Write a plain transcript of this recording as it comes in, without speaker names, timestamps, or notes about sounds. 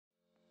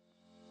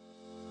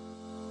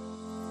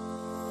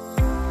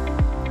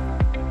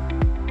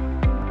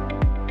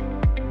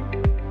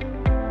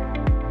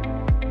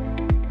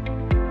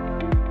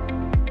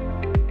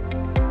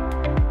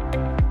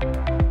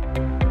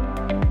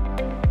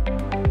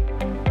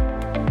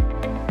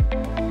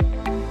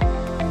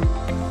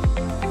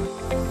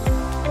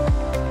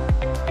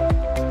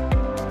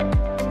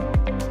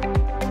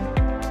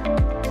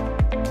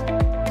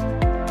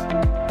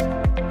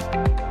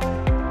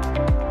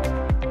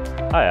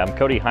Hi, I'm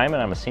Cody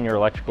Hyman. I'm a senior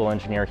electrical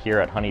engineer here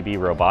at Honeybee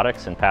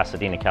Robotics in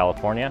Pasadena,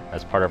 California,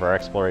 as part of our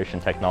Exploration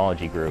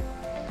Technology group.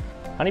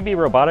 Honeybee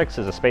Robotics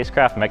is a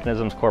spacecraft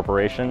mechanisms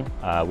corporation.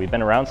 We've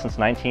been around since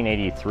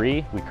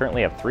 1983. We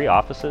currently have 3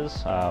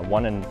 offices,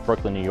 one in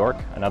Brooklyn, New York,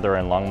 another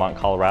in Longmont,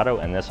 Colorado,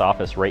 and this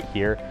office right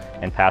here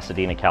in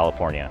Pasadena,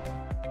 California.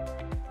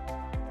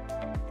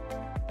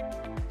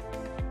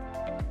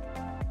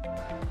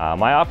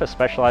 My office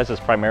specializes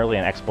primarily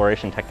in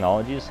exploration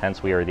technologies,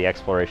 hence we are the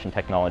Exploration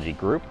Technology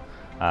Group.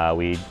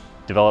 We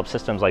develop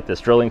systems like this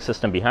drilling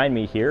system behind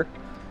me here.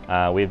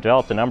 We've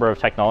developed a number of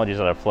technologies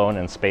that have flown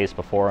in space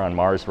before on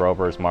Mars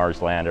Rovers,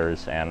 Mars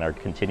landers, and are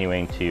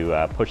continuing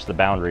to push the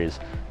boundaries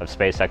of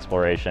space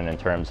exploration in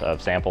terms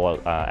of sample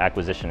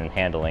acquisition and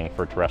handling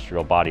for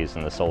terrestrial bodies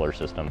in the solar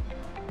system.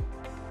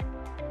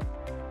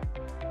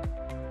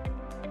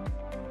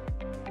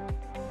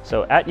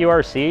 So at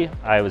URC,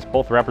 I was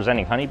both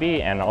representing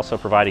Honeybee and also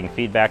providing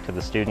feedback to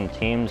the student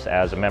teams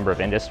as a member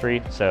of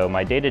industry. So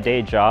my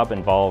day-to-day job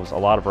involves a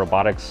lot of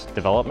robotics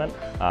development.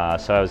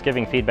 So I was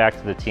giving feedback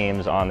to the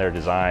teams on their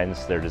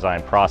designs, their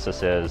design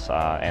processes,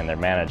 and their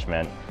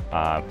management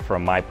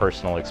from my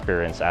personal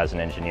experience as an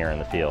engineer in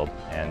the field.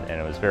 And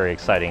it was very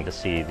exciting to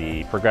see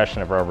the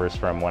progression of rovers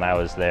from when I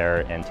was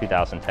there in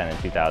 2010 and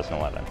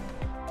 2011.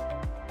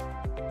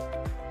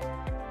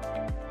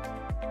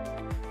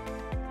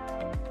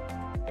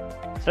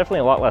 It's definitely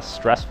a lot less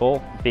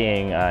stressful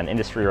being an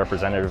industry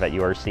representative at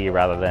URC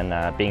rather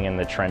than being in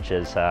the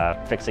trenches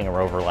fixing a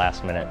rover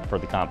last minute for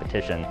the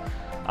competition.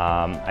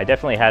 I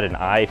definitely had an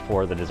eye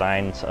for the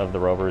designs of the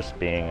rovers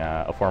being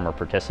a former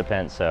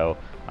participant, so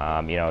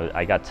you know,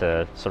 I got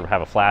to sort of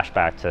have a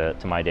flashback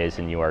to my days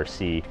in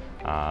URC,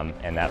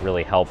 and that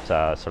really helped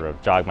sort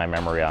of jog my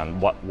memory on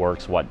what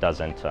works, what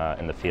doesn't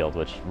in the field,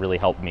 which really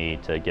helped me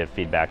to give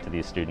feedback to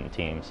these student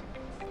teams.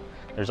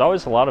 There's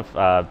always a lot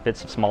of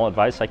bits of small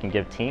advice I can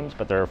give teams,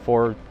 but there are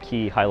 4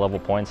 key high-level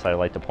points that I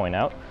like to point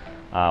out.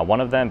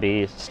 One of them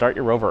be start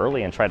your rover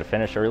early and try to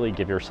finish early.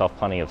 Give yourself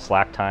plenty of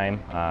slack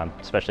time,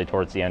 especially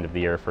towards the end of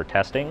the year for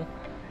testing.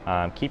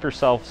 Keep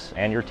yourselves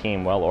and your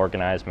team well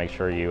organized. Make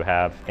sure you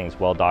have things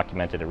well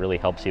documented. It really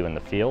helps you in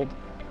the field.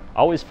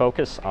 Always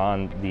focus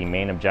on the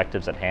main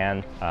objectives at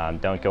hand.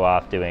 Don't go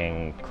off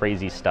doing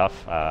crazy stuff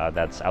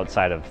that's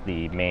outside of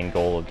the main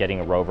goal of getting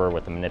a rover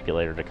with a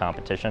manipulator to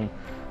competition.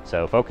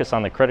 So focus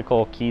on the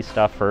critical key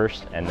stuff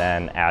first, and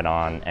then add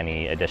on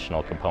any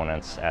additional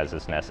components as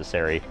is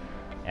necessary.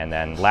 And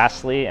then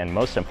lastly, and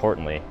most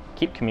importantly,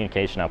 keep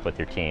communication up with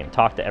your team.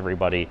 Talk to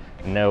everybody,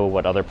 know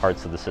what other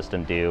parts of the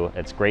system do.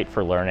 It's great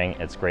for learning,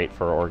 it's great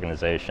for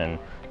organization,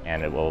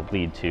 and it will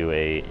lead to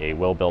a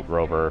well-built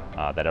rover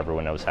that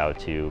everyone knows how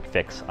to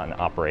fix and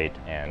operate,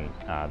 and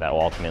that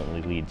will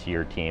ultimately lead to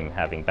your team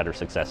having better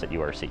success at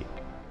URC.